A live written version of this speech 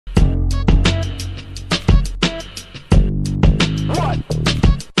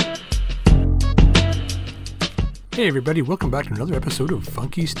Hey everybody, welcome back to another episode of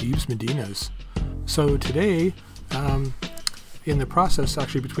Funky Steve's Medinas. So today, in the process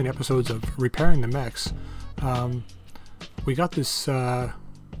actually between episodes of repairing the mechs, we got this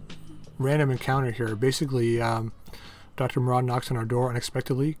random encounter here. Basically, Dr. Murad knocks on our door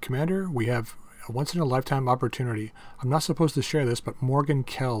unexpectedly. Commander, we have a once-in-a-lifetime opportunity. I'm not supposed to share this, but Morgan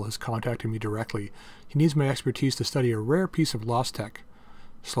Kell has contacted me directly. He needs my expertise to study a rare piece of lost tech.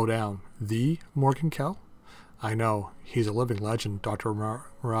 Slow down. The Morgan Kell? I know, he's a living legend, Dr.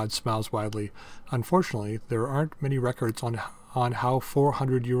 Murad smiles widely. Unfortunately, there aren't many records on how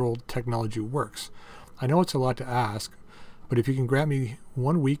 400-year-old technology works. I know it's a lot to ask, but if you can grant me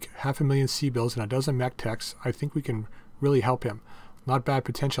 1 week, 500,000 C-bills, and a dozen mech techs, I think we can really help him. Not bad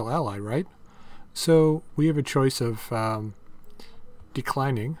potential ally, right? So, we have a choice of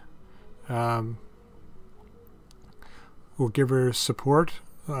declining. We'll give her support,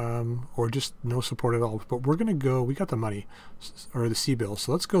 or just no support at all. But we're going to go, we got the money, or the C-bill,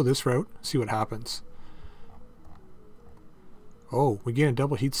 so let's go this route, see what happens. Oh, we gain a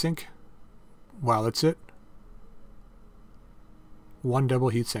double heatsink. Wow, that's it. One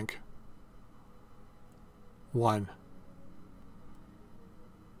double heatsink. One.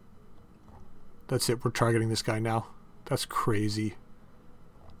 That's it, we're targeting this guy now. That's crazy.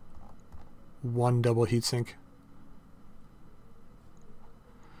 One double heatsink.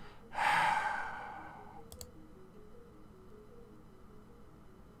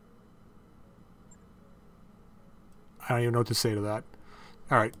 I don't even know what to say to that.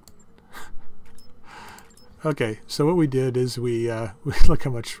 Alright. Okay, so what we did is we look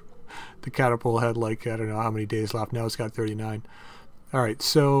how much the catapult had, like, I don't know how many days left. Now it's got 39. Alright,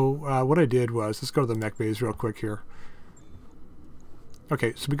 so what I did was, let's go to the mech bays real quick here.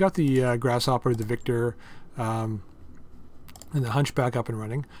 Okay, so we got the Grasshopper, the Victor, and the Hunchback up and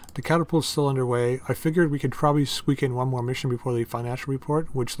running. The catapult's still underway. I figured we could probably squeak in one more mission before the financial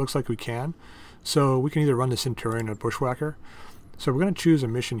report, which looks like we can. So we can either run the Centurion or Bushwhacker. So we're going to choose a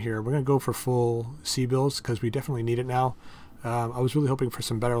mission here. We're going to go for full C-bills because we definitely need it now. I was really hoping for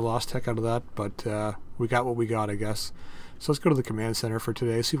some better lost tech out of that, but we got what we got, I guess. So let's go to the command center for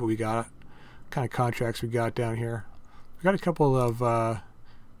today, see what we got, what kind of contracts we got down here. We got a couple of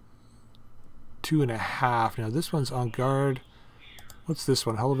 2.5. Now this one's on guard. What's this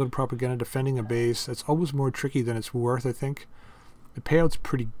one? Hell of a propaganda, defending a base. That's always more tricky than it's worth, I think. The payout's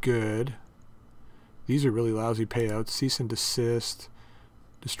pretty good. These are really lousy payouts. Cease and desist.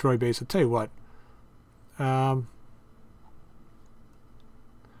 Destroy base. I'll tell you what.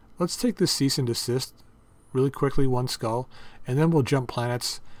 Let's take this cease and desist really quickly, one skull, and then we'll jump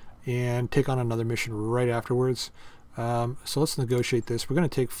planets and take on another mission right afterwards. So let's negotiate this. We're going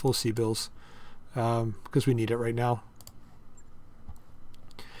to take full C-bills because we need it right now.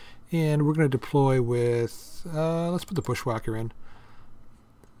 And we're going to deploy with, let's put the Bushwhacker in.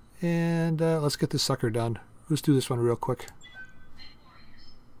 And let's get this sucker done. Let's do this one real quick.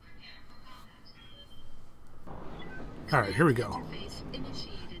 Alright, here we go.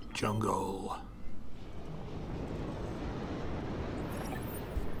 Jungle.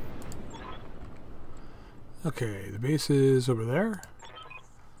 Okay, the base is over there.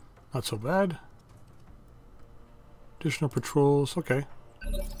 Not so bad. Additional patrols, okay.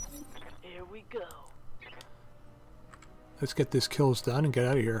 Here we go. Let's get this kills done and get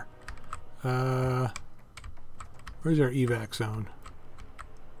out of here. Where's our evac zone?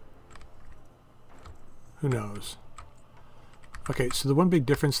 Who knows? Okay, so the one big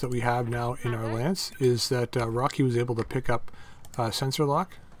difference that we have now in our Lance is that Rocky was able to pick up sensor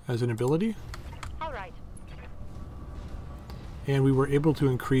lock as an ability. All right. And we were able to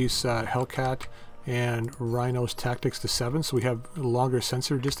increase Hellcat and Rhino's tactics to 7, so we have a longer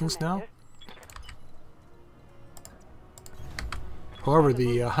sensor distance now. However,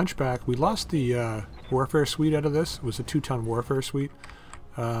 the Hunchback, we lost the Warfare Suite out of this. It was a 2-ton Warfare Suite.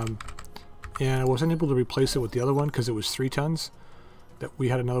 And I wasn't able to replace it with the other one because it was 3 tons. That we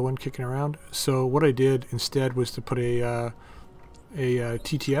had another one kicking around. So what I did instead was to put a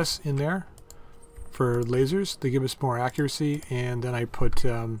TTS in there for lasers. They give us more accuracy, and then I put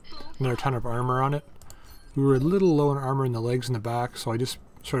another ton of armor on it. We were a little low on armor in the legs and the back, so I just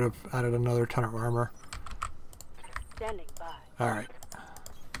sort of added another ton of armor. Standing by. Alright.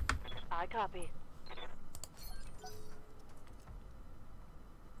 I copy.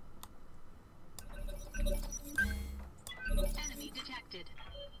 Enemy detected.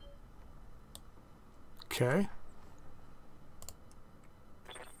 Okay.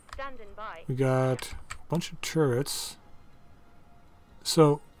 Standing by. We got a bunch of turrets.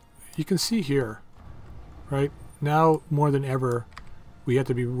 So you can see here, right? Now more than ever, we have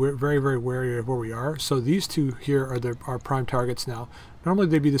to be very, very wary of where we are. So these two here are our prime targets now. Normally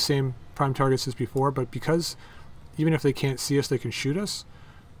they'd be the same prime targets as before, but because even if they can't see us, they can shoot us,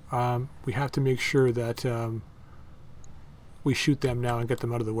 we have to make sure that we shoot them now and get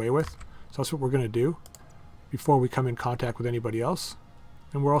them out of the way with. So that's what we're going to do before we come in contact with anybody else.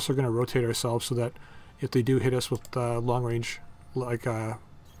 And we're also going to rotate ourselves so that if they do hit us with long range, like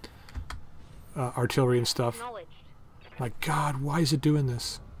artillery and stuff. My God, why is it doing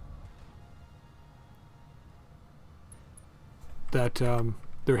this? That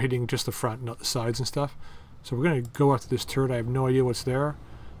they're hitting just the front, not the sides and stuff. So we're going to go after this turret. I have no idea what's there,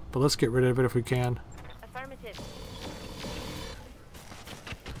 but let's get rid of it if we can. Affirmative.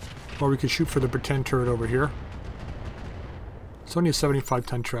 Or we could shoot for the pretend turret over here. It's only a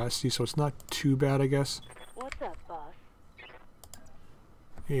 75-ton chassis, so it's not too bad, I guess. What's up, boss?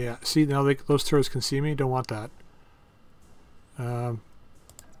 Yeah, see, now those turrets can see me. Don't want that. So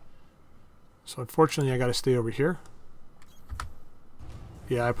unfortunately, I got to stay over here.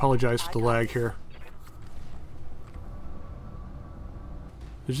 Yeah, I apologize for the lag here.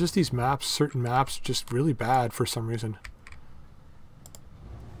 There's just these maps, certain maps, just really bad for some reason.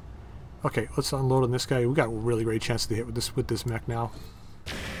 Okay, let's unload on this guy. We got a really great chance to hit with this mech now.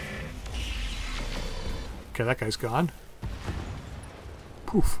 Okay, that guy's gone.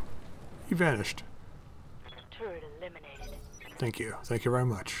 Poof. He vanished. Turret eliminated. Thank you. Thank you very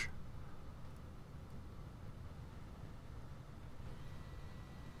much.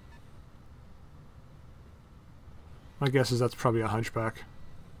 My guess is that's probably a hunchback.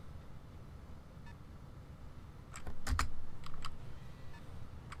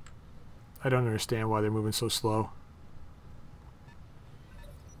 I don't understand why they're moving so slow.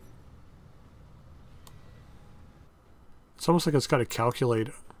 It's almost like it's got to calculate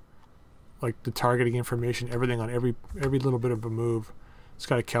like the targeting information, everything on every little bit of a move. It's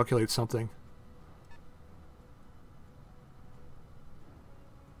got to calculate something.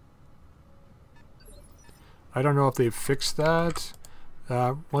 I don't know if they've fixed that.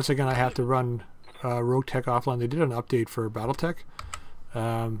 Once again, I have to run Roguetech offline. They did an update for Battletech.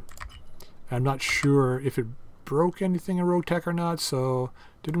 I'm not sure if it broke anything in Roguetech or not, so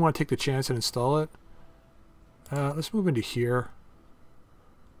didn't want to take the chance and install it. Let's move into here.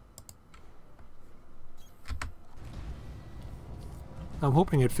 I'm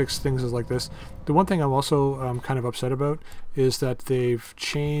hoping it fixed things like this. The one thing I'm also kind of upset about is that they've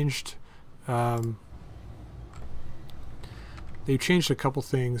changed a couple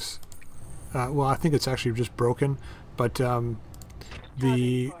things. Well, I think it's actually just broken, but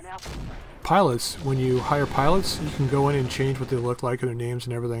the pilots, when you hire pilots, you can go in and change what they look like and their names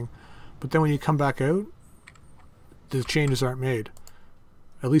and everything. But then when you come back out, the changes aren't made,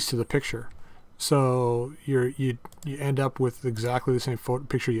 at least to the picture. So you end up with exactly the same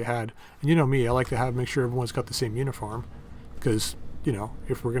picture you had. And you know me, I like to make sure everyone's got the same uniform, because you know,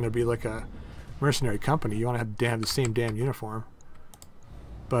 if we're going to be like a mercenary company, you want to have the same damn uniform.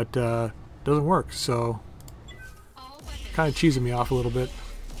 But doesn't work, so kind of cheesing me off a little bit.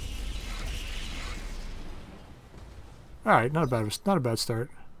 All right, not a bad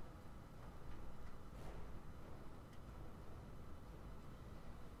start.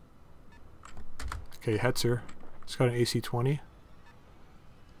 Okay, Hetzer. It's got an AC-20.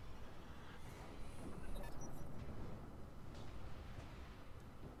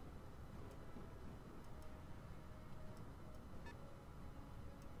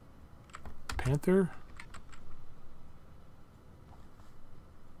 Panther.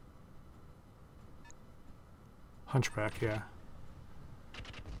 Hunchback, yeah.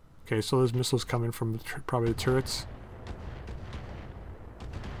 Okay, so those missiles coming from probably the turrets.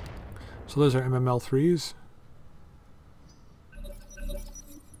 So those are MML-3s.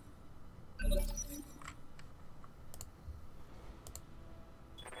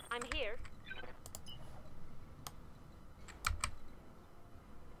 I'm here.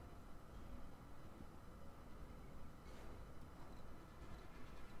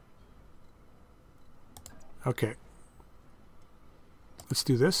 Okay. Let's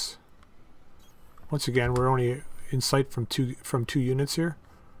do this. Once again, we're only in sight from two units here.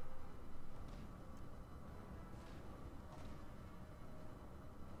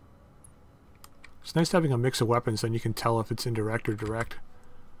 It's nice having a mix of weapons, then you can tell if it's indirect or direct.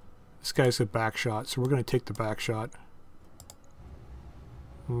 This guy's a back shot, so we're going to take the back shot.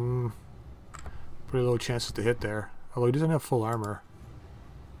 Pretty low chances to hit there, although he doesn't have full armor.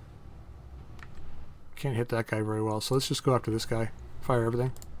 Can't hit that guy very well, so let's just go after this guy. Fire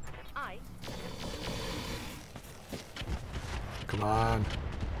everything. Aye. Come on.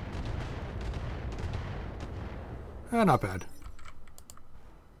 Not bad.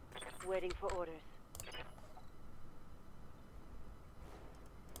 Waiting for orders.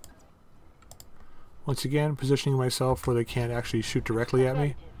 Once again, positioning myself where they can't actually shoot directly at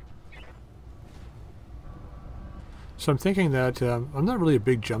me. So I'm thinking that I'm not really a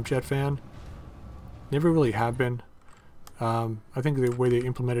big jump jet fan. Never really have been. I think the way they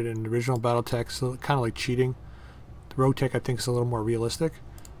implemented it in the original Battletech is kind of like cheating. The Roguetech I think is a little more realistic.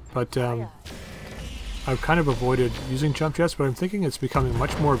 But I've kind of avoided using jump jets, but I'm thinking it's becoming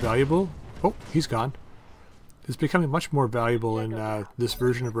much more valuable. Oh, he's gone. It's becoming much more valuable in this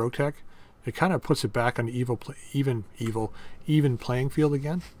version of Roguetech. It kind of puts it back on the even playing field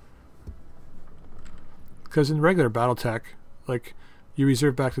again. Because in regular Battletech, like, you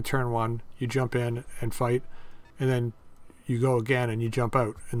reserve back to turn 1, you jump in and fight, and then you go again and you jump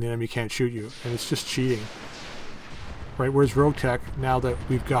out, and the enemy can't shoot you, and it's just cheating. Right? Whereas Roguetech, now that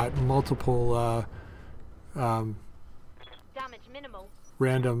we've got multiple Damage minimal.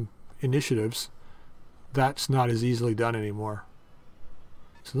 random initiatives, that's not as easily done anymore.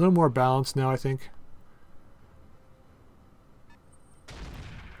 It's a little more balanced now, I think.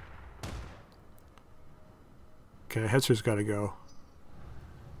 Okay, Hetzer's got to go.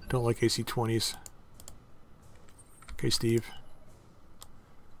 Don't like AC-20s. Okay, Steve.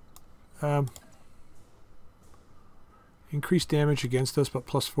 Increase damage against us, but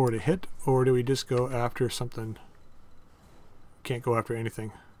 +4 to hit, or do we just go after something? Can't go after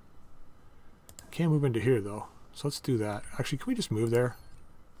anything. Can't move into here, though. So let's do that. Actually, can we just move there?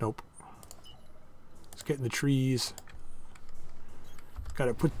 Nope. Let's get in the trees.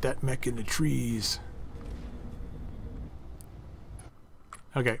 Gotta put that mech in the trees.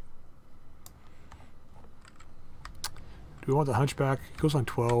 Okay. Do we want the Hunchback? It goes on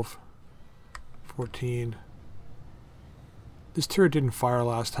 12. 14. This turret didn't fire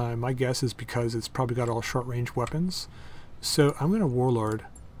last time. My guess is because it's probably got all short-range weapons. So I'm going to Warlord.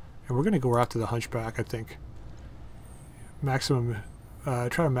 And we're going to go after the Hunchback, I think. Maximum... try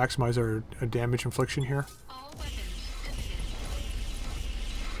to maximize our damage infliction here. All weapons committed.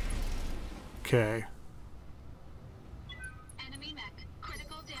 Okay. Enemy mech.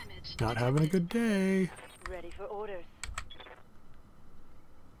 Critical damage. Not having a good day. Ready for orders.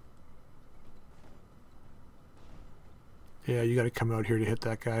 Yeah, you got to come out here to hit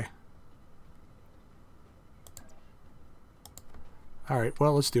that guy. Alright,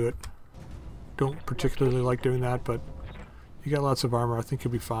 well, let's do it. Don't particularly like doing that, but you got lots of armor. I think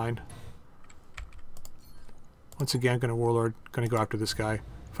you'll be fine. Once again, going to Warlord. Going to go after this guy.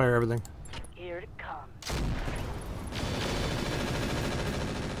 Fire everything. Here it comes.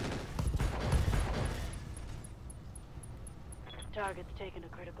 Target's taking a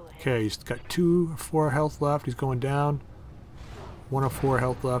critical hit. Okay, he's got 2 of 4 health left. He's going down. 1 of 4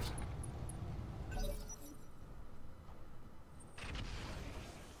 health left.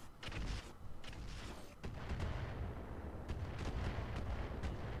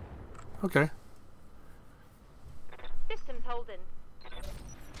 Okay. Systems holding.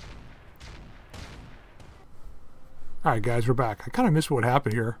 Alright guys, we're back. I kind of missed what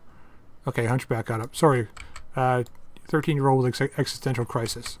happened here. Okay, Hunchback got up. Sorry. 13-year-old with existential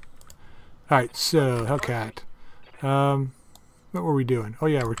crisis. Alright, so, Hellcat. What were we doing? Oh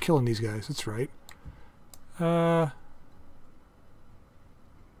yeah, we're killing these guys. That's right. I'm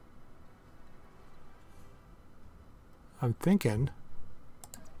thinking...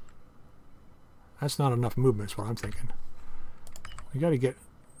 That's not enough movement is what I'm thinking. We got to get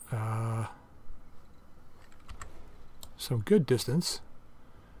some good distance.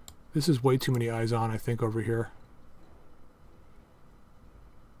 This is way too many eyes on, I think, over here.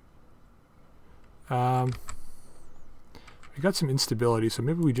 We got some instability, so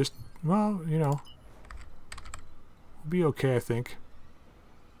maybe we just, well, you know, we'll be okay, I think.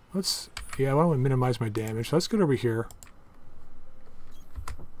 Let's, yeah, why don't we minimize my damage? So let's get over here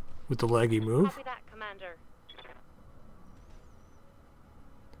with the leggy move. Copy that, Commander.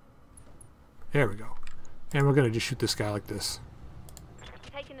 There we go. And we're going to just shoot this guy like this.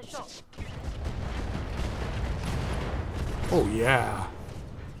 Taking the shot. Oh, yeah.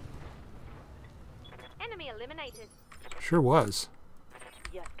 Enemy eliminated. Sure was.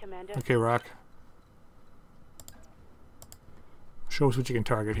 Yes, Commander. Okay, Rock. Show us what you can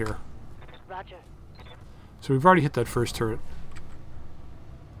target here. Roger. So we've already hit that first turret.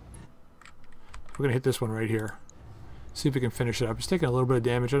 We're going to hit this one right here. See if we can finish it up. It's taking a little bit of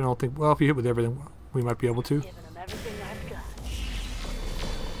damage. I don't think... Well, if you hit with everything, we might be able to. Giving them everything I've got.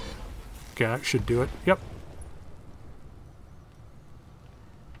 Okay, that should do it. Yep.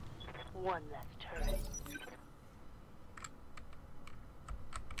 One less turret.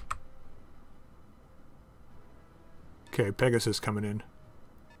 Okay, Pegasus coming in.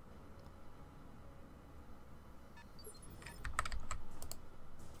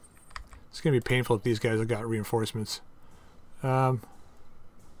 It's going to be painful if these guys have got reinforcements. Yeah,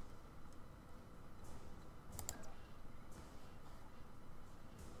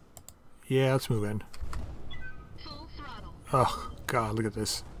 let's move in. Full throttle. Oh, God, look at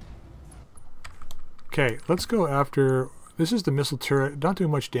this. Okay, let's go after... This is the missile turret. Not doing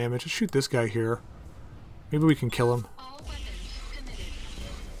much damage. Let's shoot this guy here. Maybe we can kill him. All weapons committed.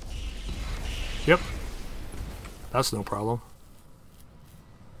 Yep. That's no problem.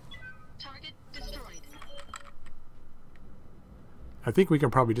 Target destroyed. I think we can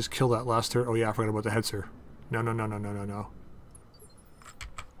probably just kill that last turret. Oh yeah, I forgot about the hetzer. No, no, no, no, no, no, no.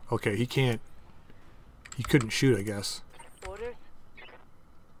 Okay, he can't... He couldn't shoot, I guess. Orders.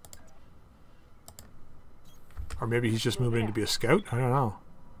 Or maybe he's just moving in to be a scout? I don't know.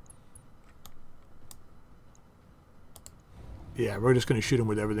 Yeah, we're just going to shoot him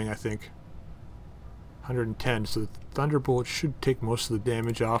with everything, I think. 110, so the Thunderbolt should take most of the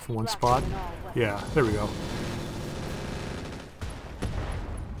damage off in one spot. Yeah, there we go.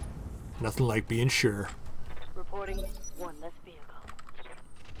 Nothing like being sure. Reporting one less vehicle.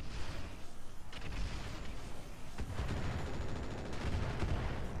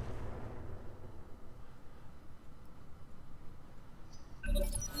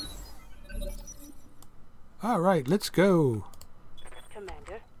 Alright, let's go.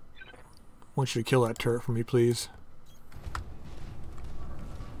 Commander. Want you to kill that turret for me, please.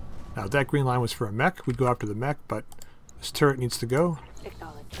 Now, if that green line was for a mech, we'd go after the mech, but this turret needs to go.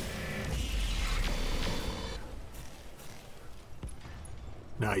 Acknowledge.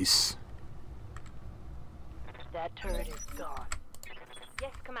 Nice. That turret is gone.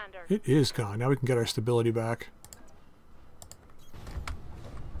 Yes, Commander. It is gone. Now we can get our stability back.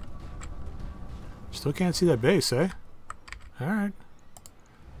 Still can't see that base, eh? Alright.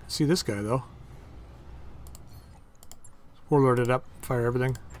 See this guy, though. Warlord it up. Fire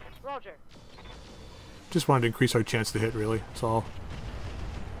everything. Roger. Just wanted to increase our chance to hit, really. That's all.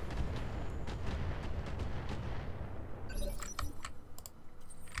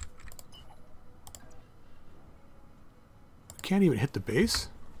 Can't even hit the base?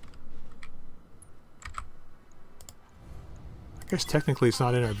 I guess technically it's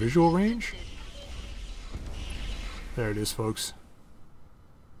not in our visual range. There it is, folks.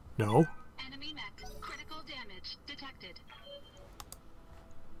 No. Enemy mech. Critical damage detected.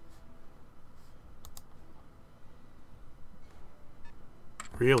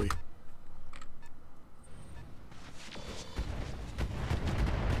 Really?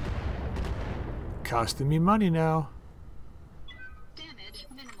 Costing me money now. Damage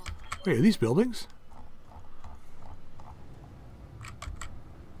minimal. Wait, are these buildings?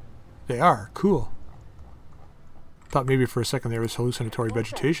 They are. Cool. Thought maybe for a second there was hallucinatory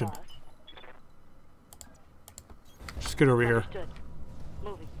vegetation. Just get over here. Understood.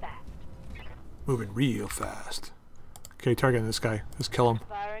 Moving fast. Moving real fast. Okay, targeting this guy. Let's kill him.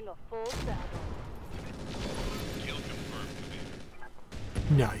 Firing a full saddle. Kill confirmed,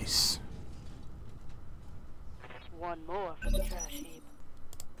 Commander. Nice. One more for the trash heap.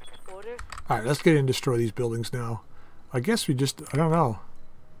 Orders. Alright, let's get in and destroy these buildings now. I guess we just... I don't know.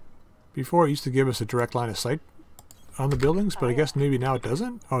 Before it used to give us a direct line of sight on the buildings, but I guess maybe now it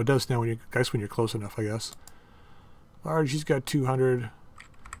doesn't? Oh, it does now when you... I guess when you're close enough, I guess. Large, he's got 200. I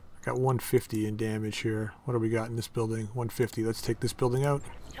got 150 in damage here. What do we got in this building? 150. Let's take this building out.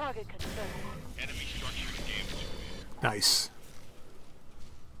 Target confirmed. Enemy structure damaged, Commander. Nice.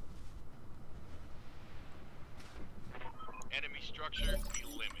 Enemy structure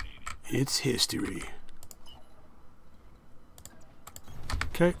eliminated. It's history.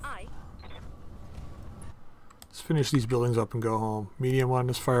 Okay. Aye. Let's finish these buildings up and go home. Medium one,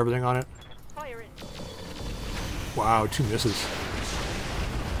 let's fire everything on it. Fire in. Wow, 2 misses.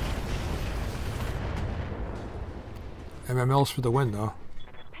 MMLs for the win, though.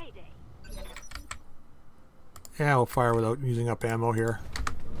 Payday. Yeah, we'll fire without using up ammo here.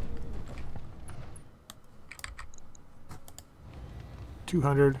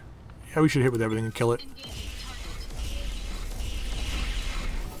 $200. Yeah, we should hit with everything and kill it. Engaging target.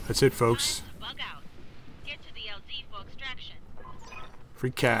 That's it, folks. Bug out. Get to the LZ for extraction.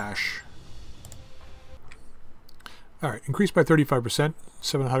 Free cash. Alright, increased by 35%.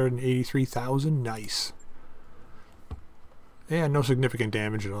 783,000. Nice. And no significant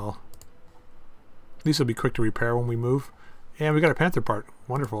damage at all. These will be quick to repair when we move. And we got a Panther part.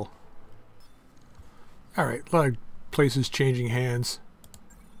 Wonderful. Alright, a lot of places changing hands.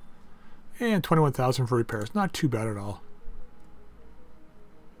 And 21,000 for repairs. Not too bad at all.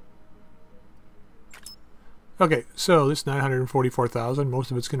 Okay, so this 944,000, most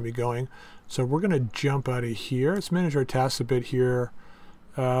of it's going to be going. So we're going to jump out of here. Let's manage our tasks a bit here.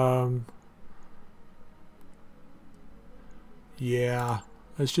 Yeah,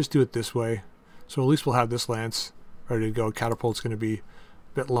 let's just do it this way. So at least we'll have this lance ready to go. Catapult's going to be a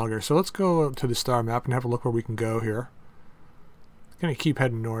bit longer. So let's go to the star map and have a look where we can go here. Going to keep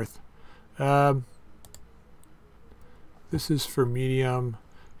heading north. This is for medium.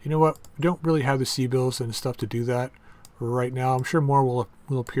 You know what? We don't really have the C-bills and stuff to do that right now. I'm sure more will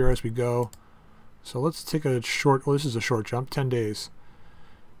appear as we go. So let's take a short... Oh, this is a short jump. 10 days.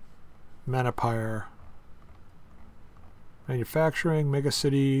 Manapire. Manufacturing.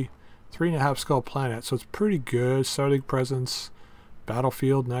 Megacity. 3.5 skull planet. So it's pretty good. Starting presence.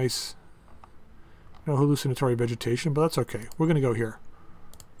 Battlefield. Nice. No hallucinatory vegetation, but that's okay. We're going to go here.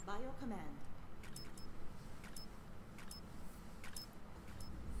 By your command.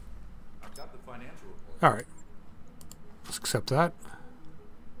 I've got the financial report. Alright. Let's accept that.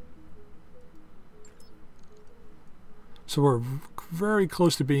 So we're very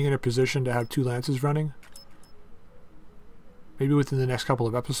close to being in a position to have 2 lances running. Maybe within the next couple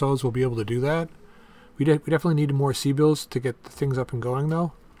of episodes we'll be able to do that. We definitely need more C-bills to get the things up and going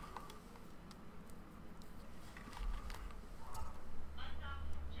though.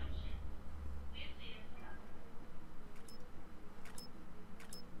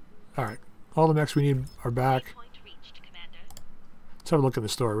 Alright, all the mechs we need are back. Waypoint reached, Commander. Let's have a look in the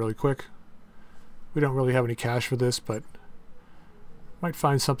store really quick. We don't really have any cash for this, but might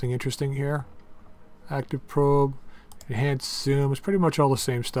find something interesting here. Active probe, enhanced zoom. It's pretty much all the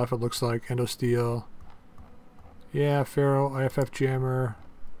same stuff it looks like. Endosteel. Yeah, Ferro, IFF jammer.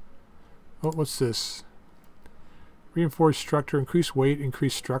 Oh, what's this? Reinforced structure, increased weight,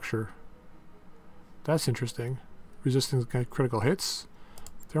 increased structure. That's interesting. Resistance against critical hits.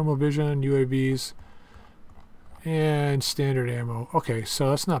 Thermal vision, UAVs, and standard ammo. Okay, so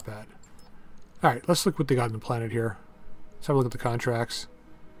that's not bad. Alright, let's look what they got on the planet here. Let's have a look at the contracts.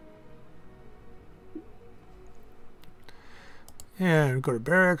 And go to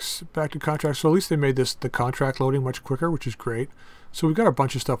barracks, back to contracts. So at least they made the contract loading much quicker, which is great. So we've got a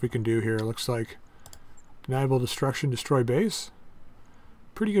bunch of stuff we can do here. It looks like deniable destruction, destroy base.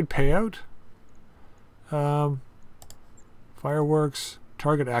 Pretty good payout. Fireworks,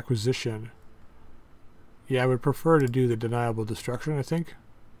 target acquisition. Yeah, I would prefer to do the deniable destruction, I think.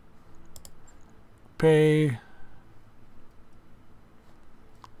 Pay.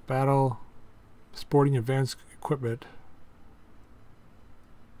 Battle. Sporting advanced equipment.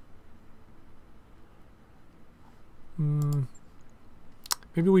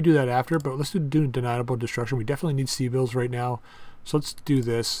 Maybe we do that after, but let's do deniable destruction. We definitely need C-bills right now. So let's do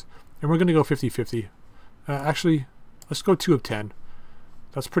this. And we're going to go 50-50. Actually, let's go 2 of 10.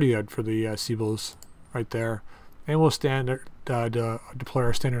 That's pretty good for the C-bills right there. And we'll deploy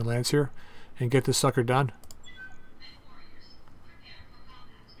our standard lance here and get this sucker done.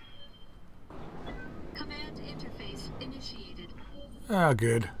 Command interface initiated. Ah,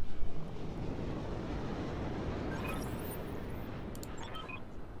 good.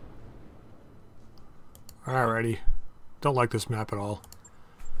 Alrighty. Don't like this map at all.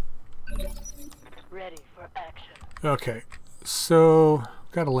 Ready for action. Okay, so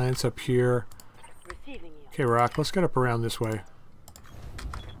got a lance up here. Receiving you. Okay, Rock, let's get up around this way.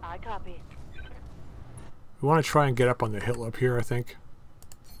 I copy. We want to try and get up on the hill up here, I think.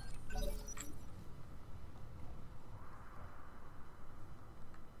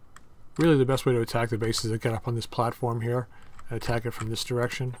 Really, the best way to attack the base is to get up on this platform here and attack it from this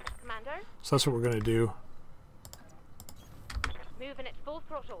direction. Commander, So that's what we're going to do. moving at full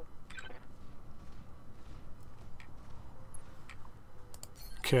throttle.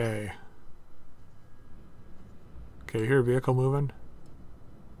 Okay. Okay, you hear a vehicle moving?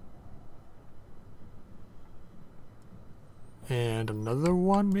 And another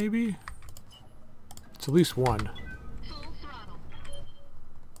one, maybe? It's at least one. Full throttle.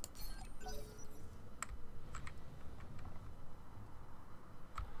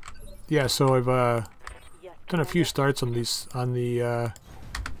 Yeah, so I've Yes, done a few starts on these on the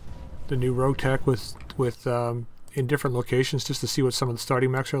new Roguetech with in different locations just to see what some of the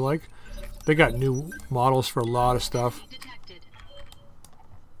starting mechs are like. They got new models for a lot of stuff. Detected.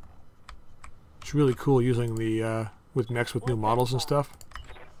 It's really cool using the with mechs with new models and stuff.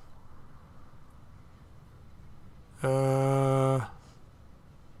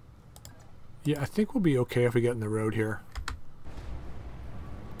 Yeah, I think we'll be okay if we get in the road here.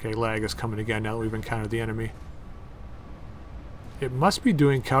 Okay, lag is coming again now that we've encountered the enemy. It must be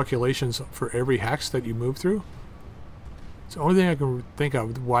doing calculations for every hex that you move through. It's the only thing I can think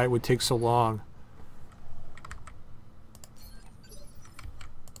of why it would take so long.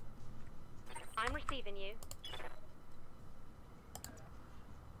 I'm receiving you.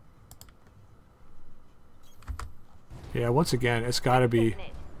 Yeah, once again, it's got to be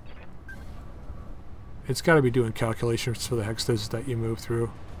doing calculations for the hexes that you move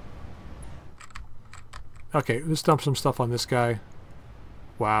through. Okay, let's dump some stuff on this guy.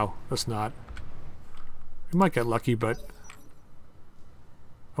 Wow, that's not. We might get lucky, but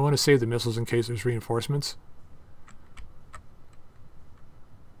I want to save the missiles in case there's reinforcements.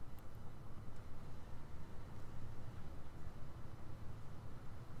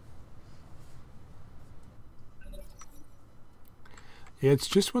 Yeah, it's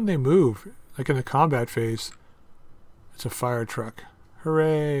just when they move, like in the combat phase, it's a fire truck.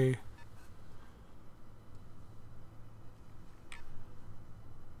 Hooray!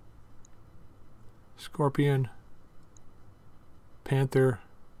 Scorpion. Panther.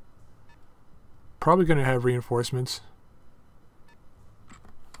 Probably going to have reinforcements.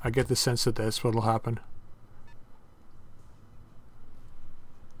 I get the sense that that's what'll happen.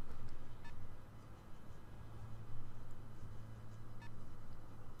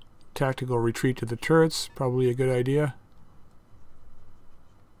 Tactical retreat to the turrets, probably a good idea.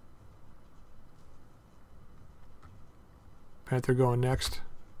 Panther going next.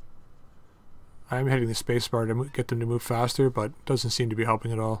 I'm hitting the spacebar to get them to move faster, but doesn't seem to be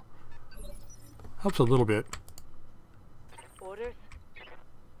helping at all. Helps a little bit. Orders.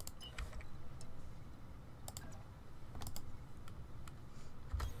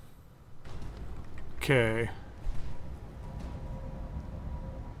 Okay.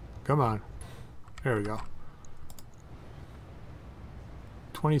 Come on. There we go.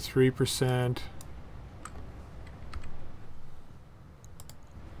 23%.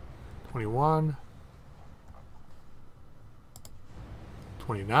 21.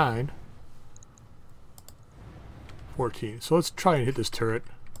 29. 14. So let's try and hit this turret.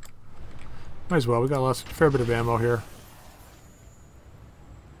 Might as well. We got a fair bit of ammo here.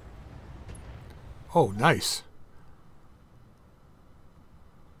 Oh, nice.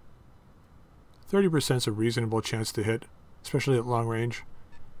 30% is a reasonable chance to hit, especially at long range.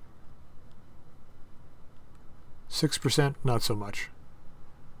 6%, not so much.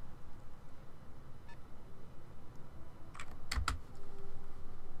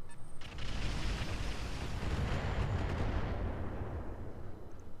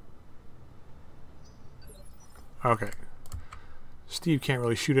 Okay. Steve can't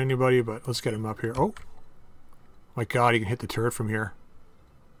really shoot anybody, but let's get him up here. Oh! My god, he can hit the turret from here.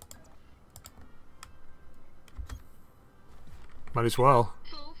 Might as well.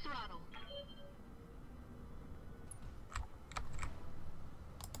 Full throttle.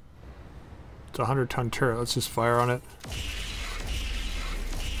 It's a 100-ton turret. Let's just fire on it.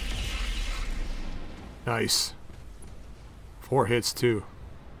 Nice. 4 hits, too.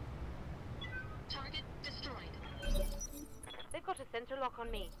 Target destroyed. They've got a sensor lock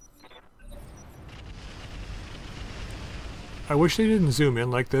on me. I wish they didn't zoom in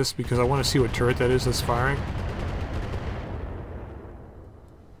like this because I want to see what turret that is that's firing.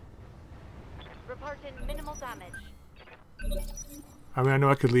 Reporting minimal damage. I mean, I know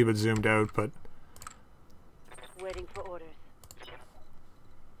I could leave it zoomed out, but Waiting for orders.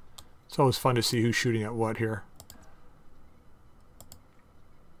 it's always fun to see who's shooting at what here.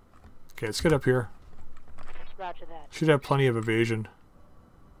 Okay, let's get up here. Roger that. Should have plenty of evasion.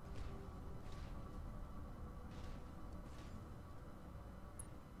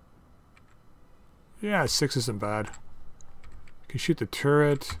 Yeah, 6 isn't bad. Can shoot the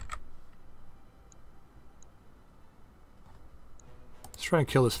turret. Let's try and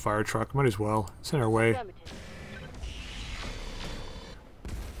kill this fire truck. Might as well. It's in our way. Affirmative.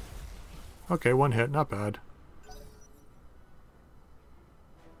 Okay, 1 hit. Not bad.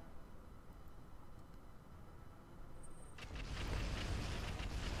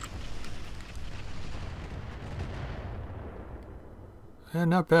 Yeah,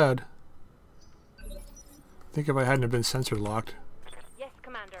 not bad. I think if I hadn't have been sensor locked. Yes,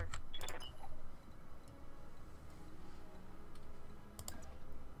 Commander.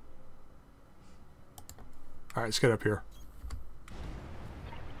 Alright, let's get up here.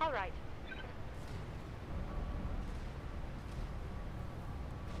 All right.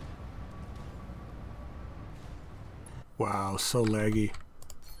 Wow, so laggy.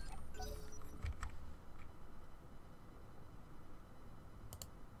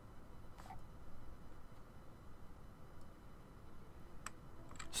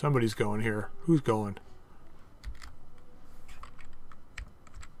 Somebody's going here. Who's going?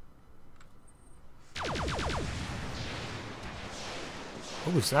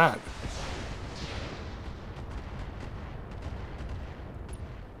 What was that?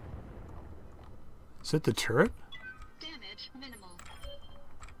 Is it the turret? Damage minimal.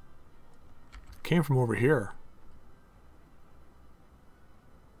 Came from over here.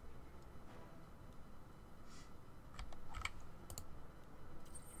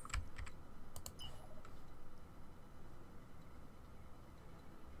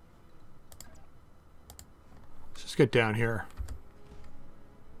 Let's get down here.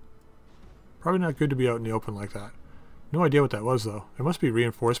 Probably not good to be out in the open like that. No idea what that was, though. It must be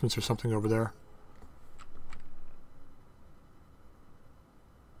reinforcements or something over there.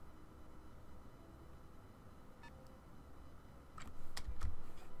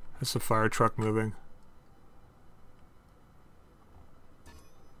 That's the fire truck moving.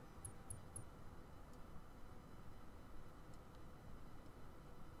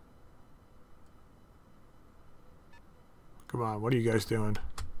 Come on, what are you guys doing?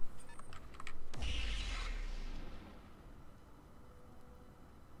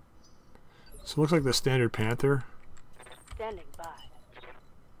 So it looks like the standard Panther. Standing by.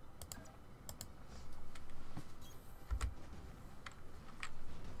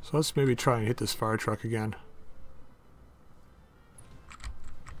 So let's maybe try and hit this fire truck again.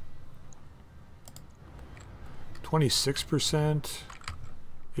 %.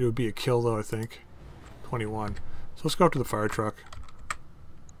 It would be a kill though, I think. 21. So let's go up to the fire truck.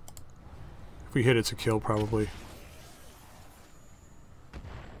 If we hit, it's a kill probably.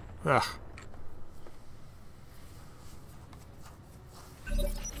 Ugh.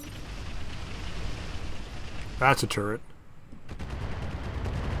 That's a turret.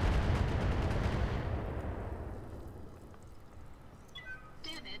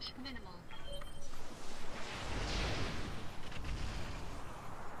 Damage minimal.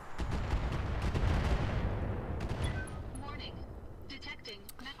 Warning. Detecting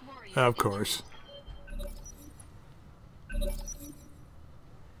mech warrior. Of course.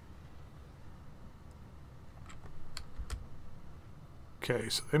 Okay,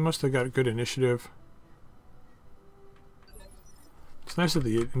 so they must have got good initiative. It's nice that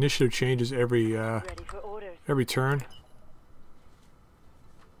the initiative changes every Ready for orders. every turn.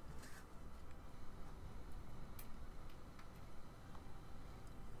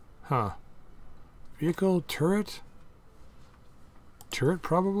 Huh. Vehicle turret? Turret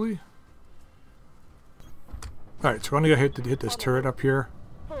probably? Alright, so we're gonna go hit this turret up here.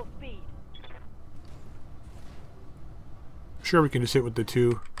 Full speed. Sure, we can just hit with the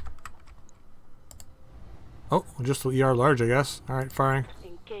two. Oh, just the ER large, I guess. Alright, firing.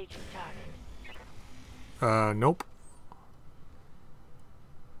 Engaging target. Nope.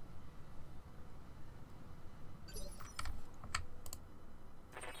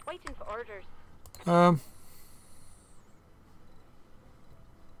 Waiting for orders. I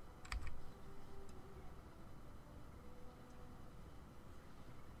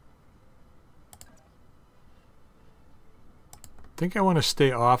think I want to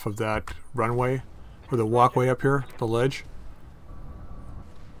stay off of that runway, or the walkway up here, the ledge.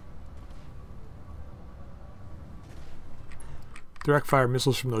 Direct fire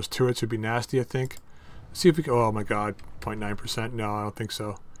missiles from those turrets would be nasty, I think. Let's see if we can, oh my god, 0.9%. No, I don't think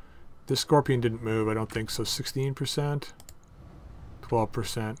so. This Scorpion didn't move, I don't think so. 16%?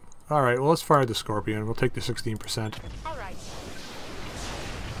 12%. Alright, well let's fire the Scorpion. We'll take the 16%. All right.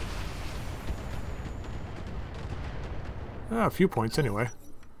 A few points anyway.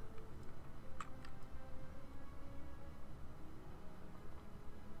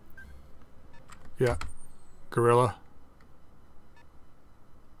 Yeah. Gorilla.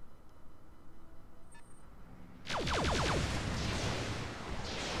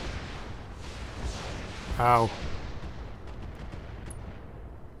 Ow.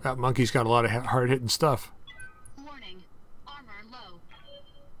 That monkey's got a lot of hard-hitting stuff. Warning. Armor low.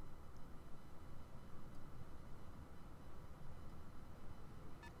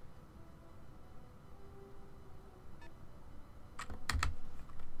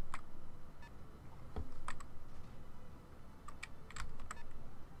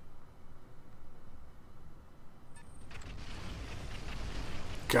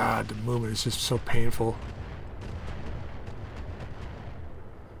 God, the movement is just so painful.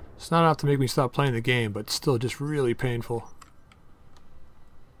 It's not enough to make me stop playing the game, but still just really painful.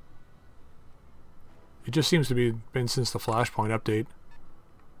 It just seems to be been since the Flashpoint update.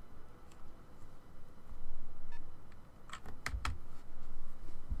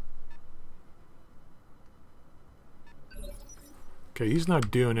 Okay, he's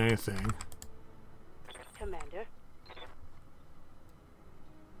not doing anything. Commander.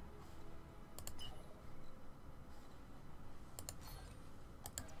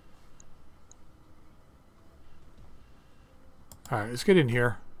 Alright, let's get in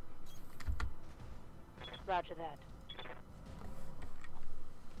here. Roger that.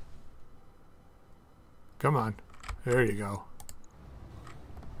 Come on. There you go.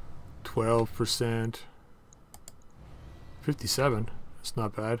 12%. 57. That's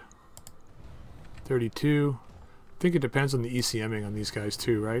not bad. 32. I think it depends on the ECMing on these guys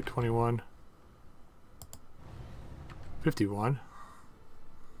too, right? 21. 51.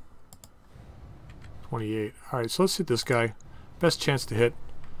 28. Alright, so let's hit this guy. Best chance to hit.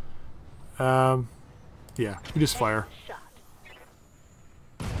 Yeah, we just fire. Shot.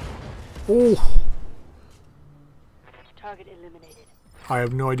 Oh! Target eliminated. I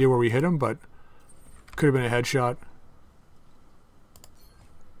have no idea where we hit him, but could have been a headshot.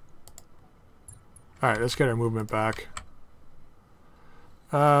 Alright, let's get our movement back.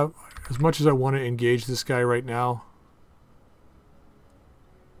 As much as I want to engage this guy right now.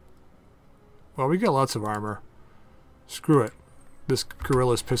 Well, we got lots of armor. Screw it. This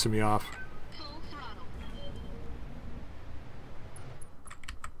gorilla's pissing me off. Full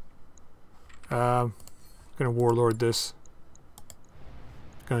throttle. Gonna warlord this.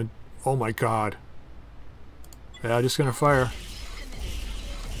 Gonna... Oh my god. Yeah, just gonna fire.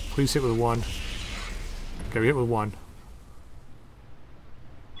 Please hit with 1. Okay, we hit with 1.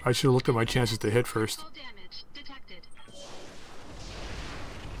 I should have looked at my chances to hit first. Full damage detected.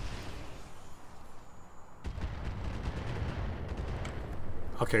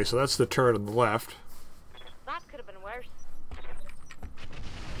 Okay, so that's the turret on the left. That could have been worse.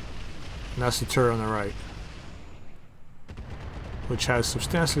 And that's the turret on the right, which has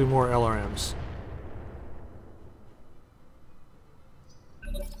substantially more LRMs.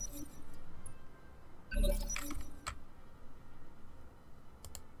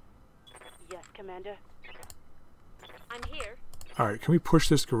 Yes, Commander. I'm here. Alright, can we push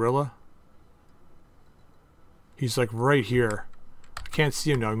this gorilla? He's like right here. I can't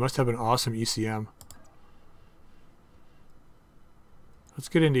see him now. He must have an awesome ECM. Let's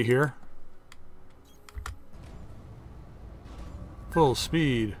get into here. Full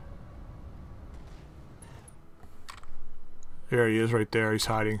speed. There he is right there. He's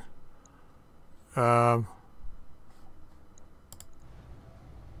hiding. Wow.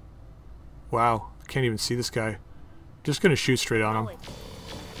 Can't even see this guy. Just gonna shoot straight on him.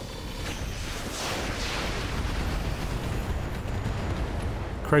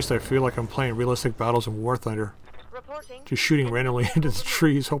 Christ, I feel like I'm playing realistic battles in War Thunder. Reporting. Just shooting randomly into the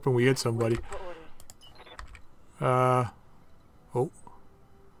trees, hoping we hit somebody. For orders. Oh.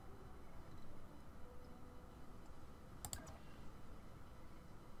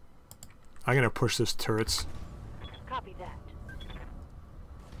 I'm gonna push this turrets. Copy that.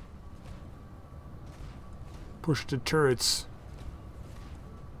 Push the turrets.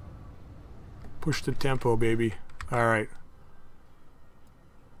 Push the tempo, baby. Alright.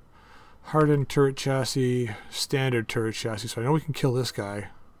 Hardened turret chassis, standard turret chassis. So I know we can kill this guy.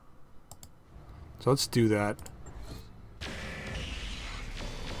 So let's do that.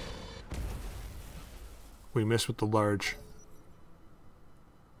 We missed with the large.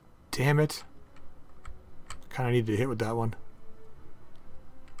 Damn it. Kind of need to hit with that one.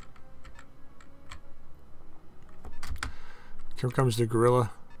 Here comes the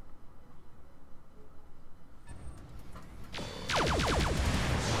gorilla.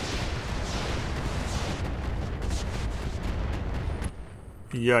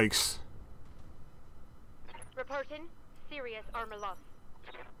 Yikes. Reporting. Serious armor loss.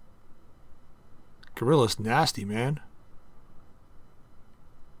 Gorilla's nasty, man.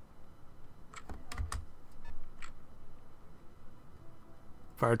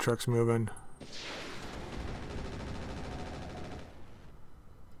 Fire truck's moving.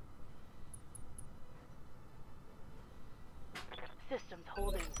 Systems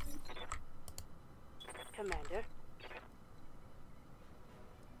holding. Commander.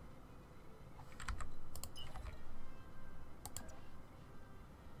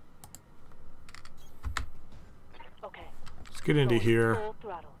 Okay. Let's get into here. Full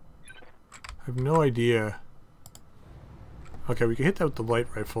throttle. I have no idea. Okay, we can hit that with the light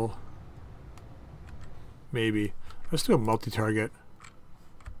rifle. Maybe. Let's do a multi-target.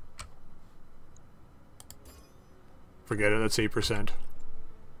 Forget it, that's 8%.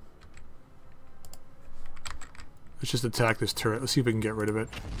 Let's just attack this turret. Let's see if we can get rid of it.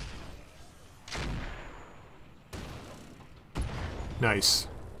 Nice.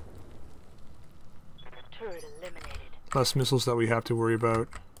 Turret eliminated. Less missiles that we have to worry about.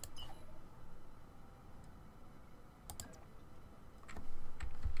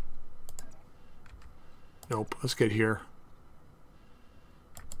 Nope, let's get here.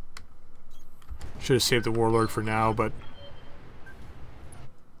 Should have saved the warlord for now, but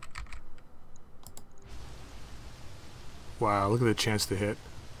wow, look at the chance to hit.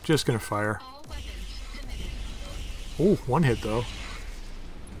 Just gonna fire. All weapons committed. Oh, one hit though.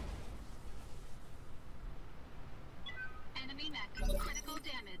 Enemy mech. Critical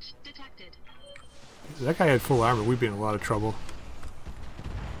damage detected. If that guy had full armor, we'd be in a lot of trouble.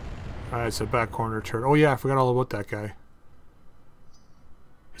 Alright, it's a back corner turret. Oh yeah, I forgot all about that guy.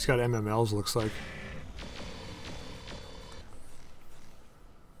 He's got MMLs, looks like.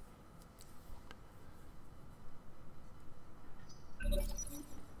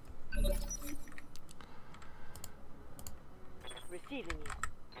 Receiving you.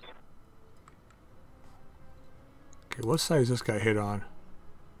 Okay, what side is this guy hit on?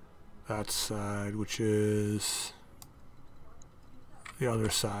 That side, which is the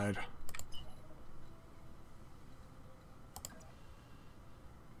other side.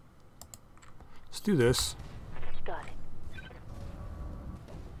 Let's do this. Got it.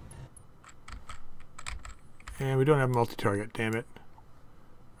 And we don't have multi-target, damn it.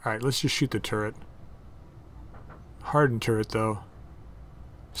 Alright, let's just shoot the turret. Hardened turret, though.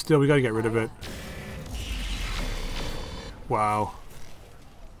 Still, we gotta get rid of it. Wow.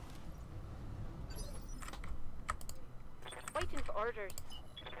 Waiting for orders.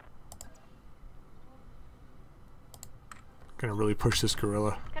 Gonna really push this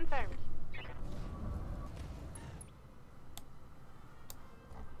gorilla. Confirmed.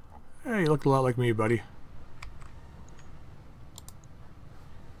 Hey, you look a lot like me, buddy.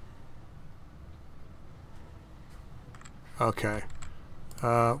 Okay.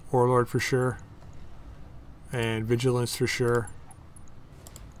 Warlord for sure. And Vigilance for sure.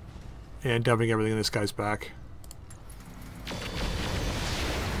 And dumping everything in this guy's back.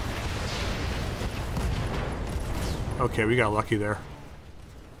 Okay, we got lucky there.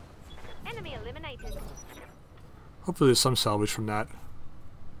 Enemy eliminated. Hopefully there's some salvage from that.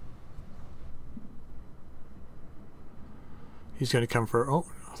 He's going to come for... Oh,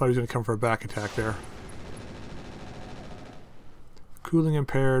 I thought he was going to come for a back attack there. Cooling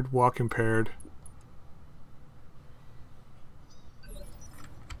impaired, walk impaired.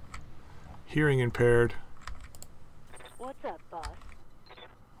 Hearing impaired. What's up, boss?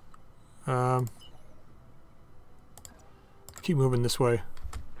 Keep moving this way.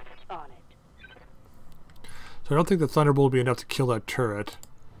 On it. So I don't think the Thunderbolt will be enough to kill that turret.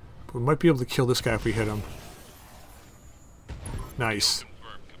 But we might be able to kill this guy if we hit him. Nice.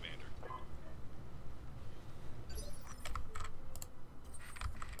 Confirmed, Commander.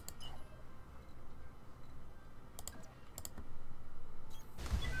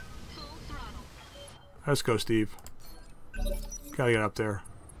 Full throttle. Let's go, Steve. Gotta get up there.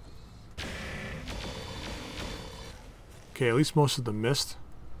 Okay, at least most of them missed.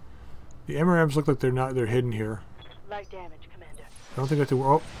 The MRMs look like they're hidden here. Light damage, Commander. I don't think I have to...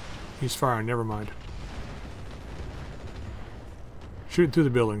 Oh, he's firing. Never mind. Shooting through the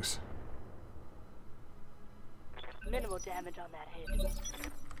buildings. Minimal damage on that hit.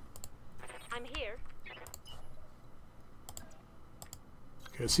 I'm here.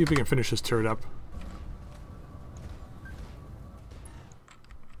 Okay, let's see if we can finish this turret up.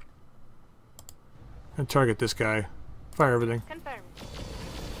 And target this guy. Fire everything. Confirmed.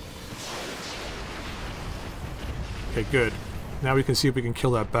 Okay, good. Now we can see if we can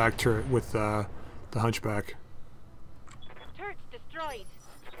kill that back turret with the hunchback. Turrets destroyed.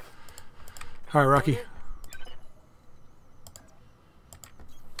 Alright, Rocky.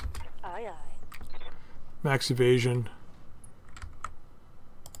 Aye, aye. Max evasion.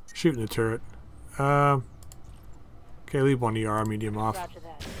 Shooting the turret. Okay, leave one ER, medium off. Roger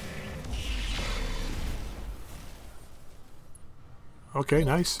that. Okay,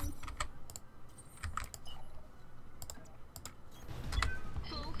 nice.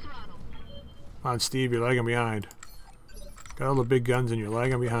 Full throttle. Come on, Steve, you're lagging behind. Got all the big guns and you're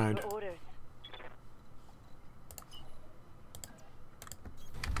lagging behind. For orders.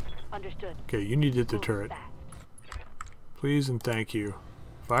 Understood. Okay, you need to hit the Move turret. fast. Please and thank you.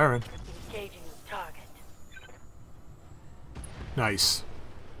 Firing. Engaging target. Nice.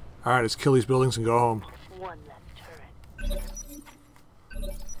 Alright, let's kill these buildings and go home. One left turret.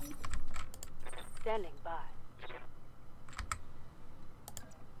 Standing by.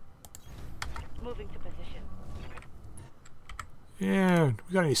 Moving to position. Yeah,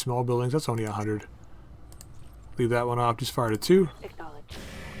 we got any small buildings? That's only 100. Leave that one off. Just fired a 2. Acknowledge.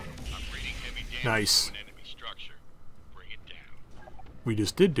 I'm reading heavy damage Nice. to an enemy structure. Bring it down. We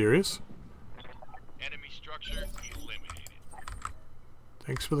just did, Darius. Enemy structure eliminated.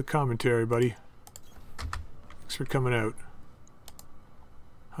 Thanks for the commentary, buddy. Thanks for coming out.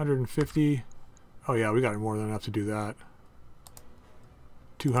 150. Oh yeah, we got more than enough to do that.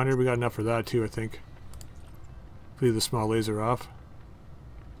 200, we got enough for that too, I think. Leave the small laser off.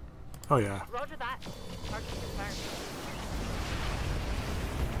 Oh yeah. Roger that. Target confirmed.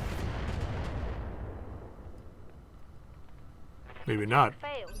 Maybe not.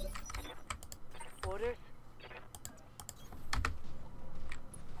 Failed. Orders.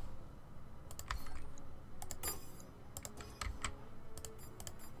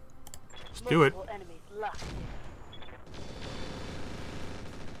 do it. Multiple enemies locked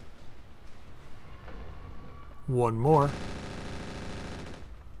in. One more.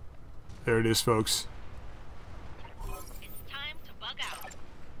 There it is, folks. It's time to bug out.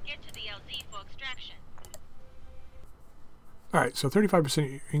 Get to the LZ for extraction. Alright, so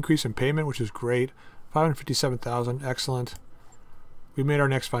 35% increase in payment, which is great. 557,000, excellent. We made our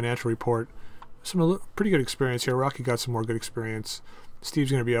next financial report. Some pretty good experience here. Rocky got some more good experience.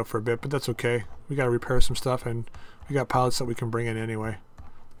 Steve's going to be out for a bit, but that's okay. We got to repair some stuff, and we got pilots that we can bring in anyway.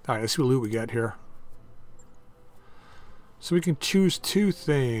 Alright, let's see what loot we get here. So we can choose two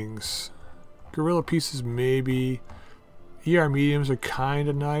things. Gorilla pieces, maybe. ER mediums are kind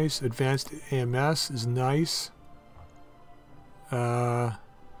of nice. Advanced AMS is nice.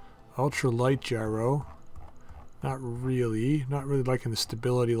 Ultra light gyro. Not really liking the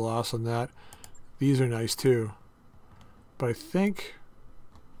stability loss on that. These are nice too. But I think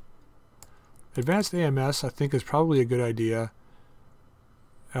advanced AMS I think is probably a good idea.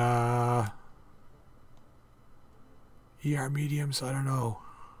 ER mediums, I don't know.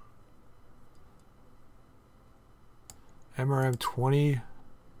 MRM 20.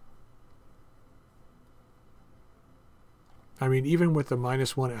 I mean, even with the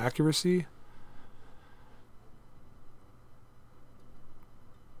 -1 accuracy,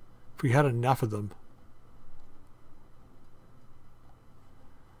 if we had enough of them.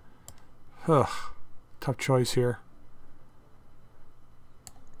 Ugh, tough choice here.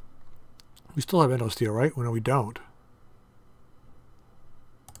 We still have endo steel, right? Well, no, we don't.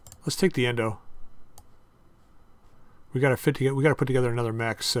 Let's take the endo. We gotta put together another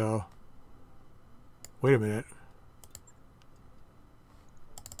mech, so wait a minute.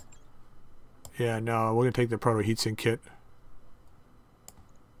 Yeah, no, we're gonna take the proto heatsink kit.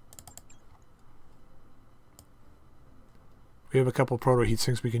 We have a couple proto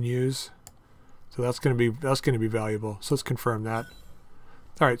heatsinks we can use. So that's gonna be valuable. So let's confirm that.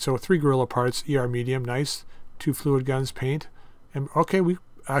 Alright, so 3 gorilla parts, ER medium, nice. 2 fluid guns, paint. And okay, we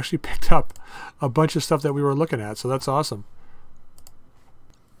actually picked up a bunch of stuff that we were looking at, so that's awesome.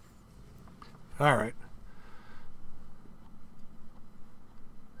 Alright.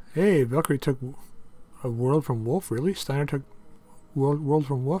 Hey, Valkyrie took a world from Wolf, really? Steiner took world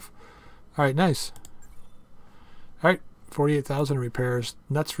from Wolf? Alright, nice. Alright, 48,000 repairs.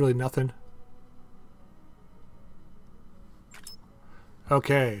 That's really nothing.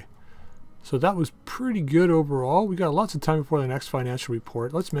 Okay. So that was pretty good overall. We got lots of time before the next financial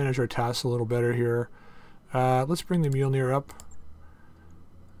report. Let's manage our tasks a little better here. Let's bring the Mjolnir up.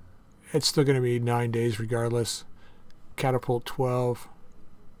 It's still going to be 9 days regardless. Catapult 12.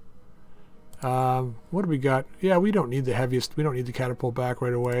 What do we got? Yeah, we don't need the heaviest. We don't need the catapult back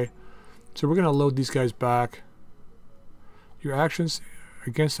right away. So we're going to load these guys back. Your actions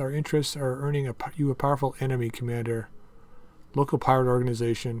against our interests are earning you a powerful enemy, Commander. Local pirate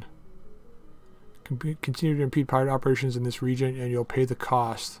organization. Continue to impede pirate operations in this region and you'll pay the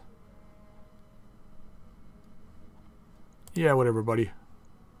cost. Yeah, whatever, buddy.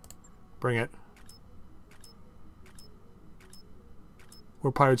 Bring it.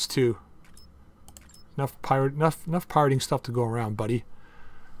 We're pirates too. Enough pirating stuff to go around, buddy.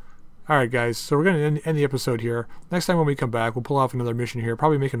 Alright guys, so we're going to end the episode here. Next time when we come back, we'll pull off another mission here.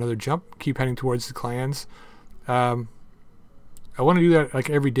 Probably make another jump. Keep heading towards the clans. I want to do that like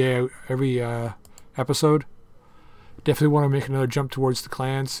every day, every episode. Definitely want to make another jump towards the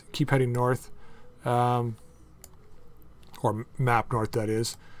clans. Keep heading north. Or map north, that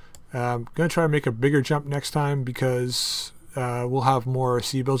is. Going to try to make a bigger jump next time because we'll have more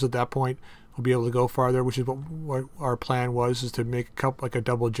C-bills at that point. We'll be able to go farther, which is what our plan was, is to make like a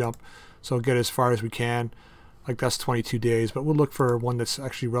double jump. So get as far as we can. Like that's 22 days, but we'll look for one that's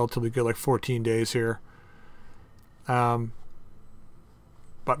actually relatively good, like 14 days here.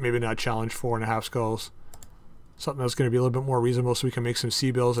 But maybe not challenge 4.5 skulls. Something that's going to be a little bit more reasonable so we can make some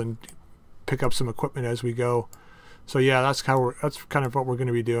C-bills and pick up some equipment as we go. So yeah, that's kind of what we're going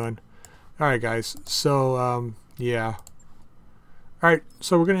to be doing. Alright guys, so yeah. Alright,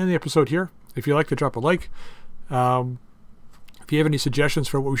 so we're going to end the episode here. If you like to drop a like. If you have any suggestions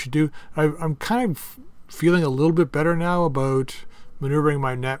for what we should do, I'm kind of feeling a little bit better now about maneuvering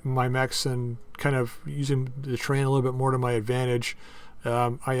my mechs and kind of using the terrain a little bit more to my advantage.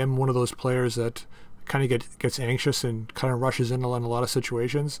 I am one of those players that kind of gets anxious and kind of rushes in a lot of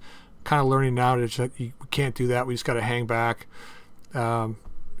situations. Kind of learning now that we can't do that. We just got to hang back, you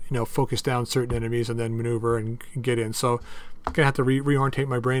know, focus down certain enemies and then maneuver and get in. So I'm gonna have to reorientate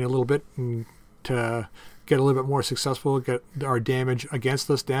my brain a little bit and to get a little bit more successful, get our damage against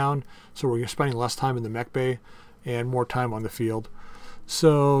us down, so we're spending less time in the mech bay and more time on the field.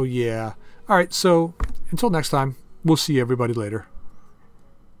 So, yeah. Alright, so until next time, we'll see everybody later.